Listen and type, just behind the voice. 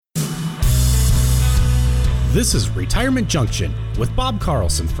This is Retirement Junction with Bob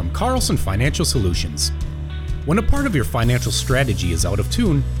Carlson from Carlson Financial Solutions. When a part of your financial strategy is out of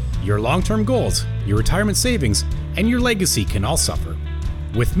tune, your long-term goals, your retirement savings, and your legacy can all suffer.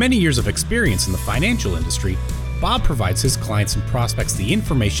 With many years of experience in the financial industry, Bob provides his clients and prospects the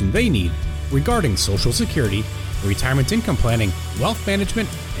information they need regarding Social Security, retirement income planning, wealth management,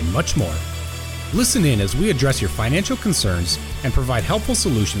 and much more. Listen in as we address your financial concerns and provide helpful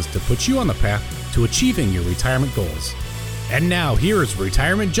solutions to put you on the path to achieving your retirement goals. And now, here is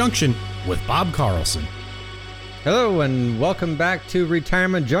Retirement Junction with Bob Carlson. Hello and welcome back to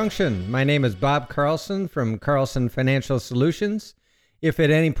Retirement Junction. My name is Bob Carlson from Carlson Financial Solutions. If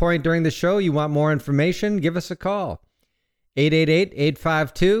at any point during the show you want more information, give us a call.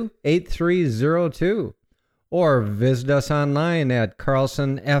 888-852-8302. Or visit us online at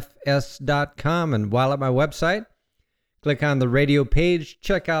carlsonfs.com. And while at my website, click on the radio page,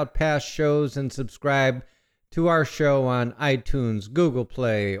 check out past shows, and subscribe to our show on iTunes, Google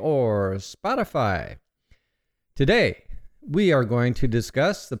Play, or Spotify. Today, we are going to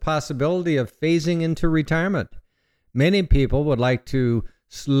discuss the possibility of phasing into retirement. Many people would like to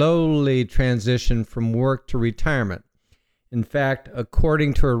slowly transition from work to retirement. In fact,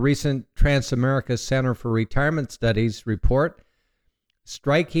 according to a recent Transamerica Center for Retirement Studies report,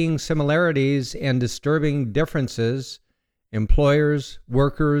 striking similarities and disturbing differences, employers,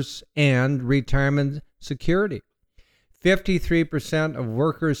 workers, and retirement security. 53% of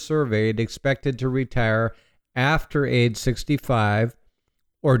workers surveyed expected to retire after age 65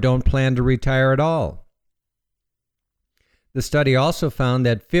 or don't plan to retire at all. The study also found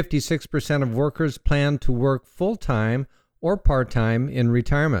that 56% of workers plan to work full-time or part-time in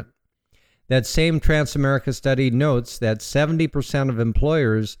retirement. That same Transamerica study notes that 70% of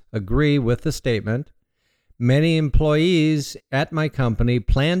employers agree with the statement, "Many employees at my company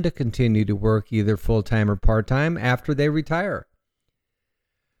plan to continue to work either full-time or part-time after they retire."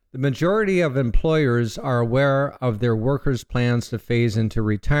 The majority of employers are aware of their workers' plans to phase into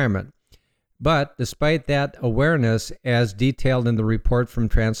retirement. But despite that awareness, as detailed in the report from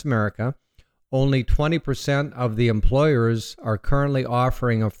Transamerica, only 20% of the employers are currently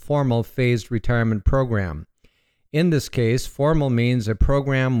offering a formal phased retirement program. In this case, formal means a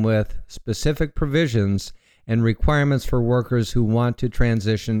program with specific provisions and requirements for workers who want to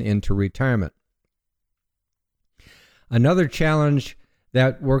transition into retirement. Another challenge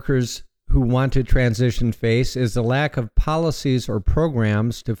that workers who want to transition face is the lack of policies or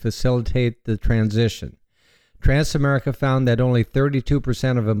programs to facilitate the transition. Transamerica found that only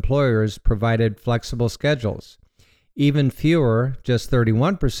 32% of employers provided flexible schedules. Even fewer, just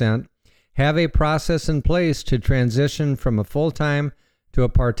 31%, have a process in place to transition from a full-time to a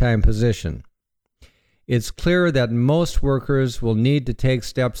part-time position. It's clear that most workers will need to take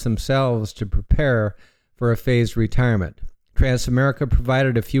steps themselves to prepare for a phased retirement. Transamerica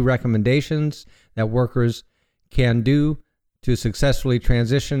provided a few recommendations that workers can do to successfully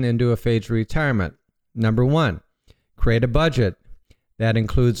transition into a phased retirement. Number one, create a budget that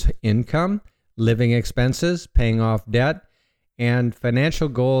includes income, living expenses, paying off debt, and financial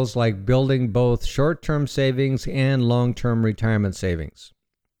goals like building both short-term savings and long-term retirement savings.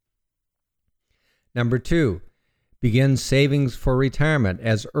 Number two, begin savings for retirement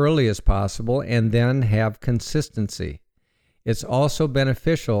as early as possible and then have consistency. It's also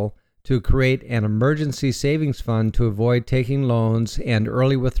beneficial to create an emergency savings fund to avoid taking loans and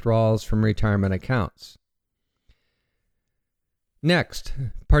early withdrawals from retirement accounts. Next,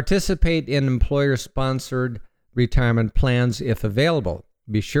 participate in employer-sponsored retirement plans if available.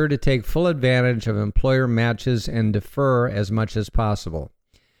 Be sure to take full advantage of employer matches and defer as much as possible.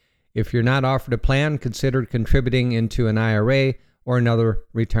 If you're not offered a plan, consider contributing into an IRA or another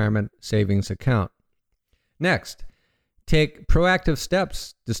retirement savings account. Next, take proactive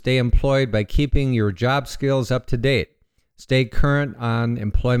steps to stay employed by keeping your job skills up to date. Stay current on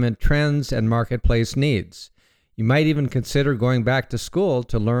employment trends and marketplace needs. You might even consider going back to school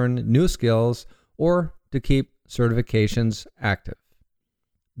to learn new skills or to keep certifications active.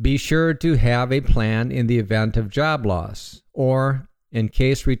 Be sure to have a plan in the event of job loss or in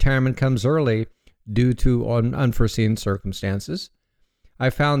case retirement comes early due to unforeseen circumstances. I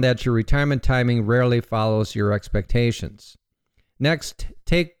found that your retirement timing rarely follows your expectations. Next,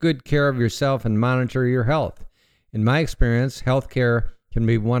 take good care of yourself and monitor your health. In my experience, health care can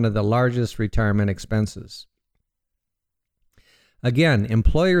be one of the largest retirement expenses. Again,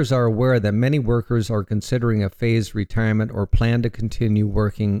 employers are aware that many workers are considering a phased retirement or plan to continue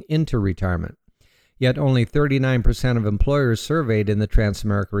working into retirement. Yet only 39% of employers surveyed in the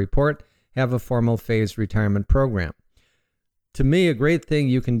Transamerica report have a formal phased retirement program. To me, a great thing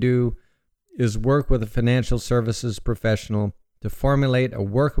you can do is work with a financial services professional to formulate a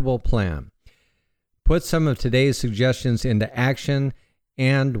workable plan. Put some of today's suggestions into action,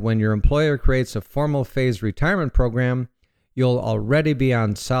 and when your employer creates a formal phased retirement program, you'll already be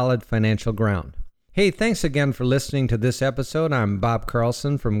on solid financial ground. Hey, thanks again for listening to this episode. I'm Bob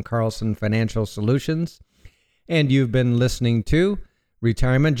Carlson from Carlson Financial Solutions, and you've been listening to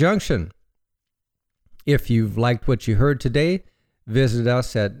Retirement Junction. If you've liked what you heard today, visit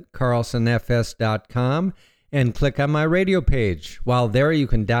us at carlsonfs.com and click on my radio page. While there, you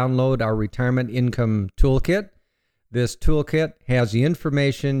can download our Retirement Income Toolkit. This toolkit has the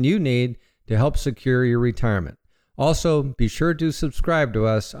information you need to help secure your retirement. Also, be sure to subscribe to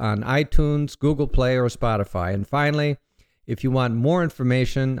us on iTunes, Google Play, or Spotify. And finally, if you want more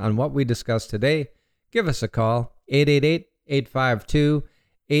information on what we discussed today, give us a call,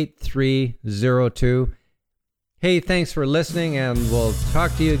 888-852-8302. Hey, thanks for listening, and we'll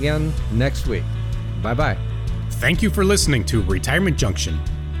talk to you again next week. Bye-bye. Thank you for listening to Retirement Junction.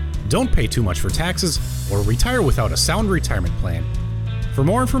 Don't pay too much for taxes or retire without a sound retirement plan. For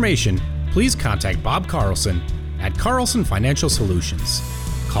more information, please contact Bob Carlson at Carlson Financial Solutions.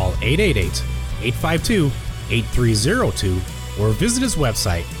 Call 888-852-8302 or visit his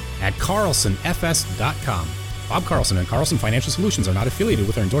website at carlsonfs.com. Bob Carlson and Carlson Financial Solutions are not affiliated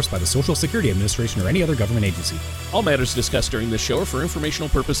with or endorsed by the Social Security Administration or any other government agency. All matters discussed during this show are for informational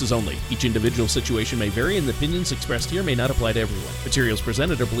purposes only. Each individual situation may vary, and the opinions expressed here may not apply to everyone. Materials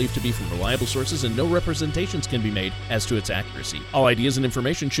presented are believed to be from reliable sources, and no representations can be made as to its accuracy. All ideas and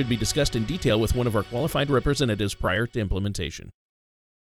information should be discussed in detail with one of our qualified representatives prior to implementation.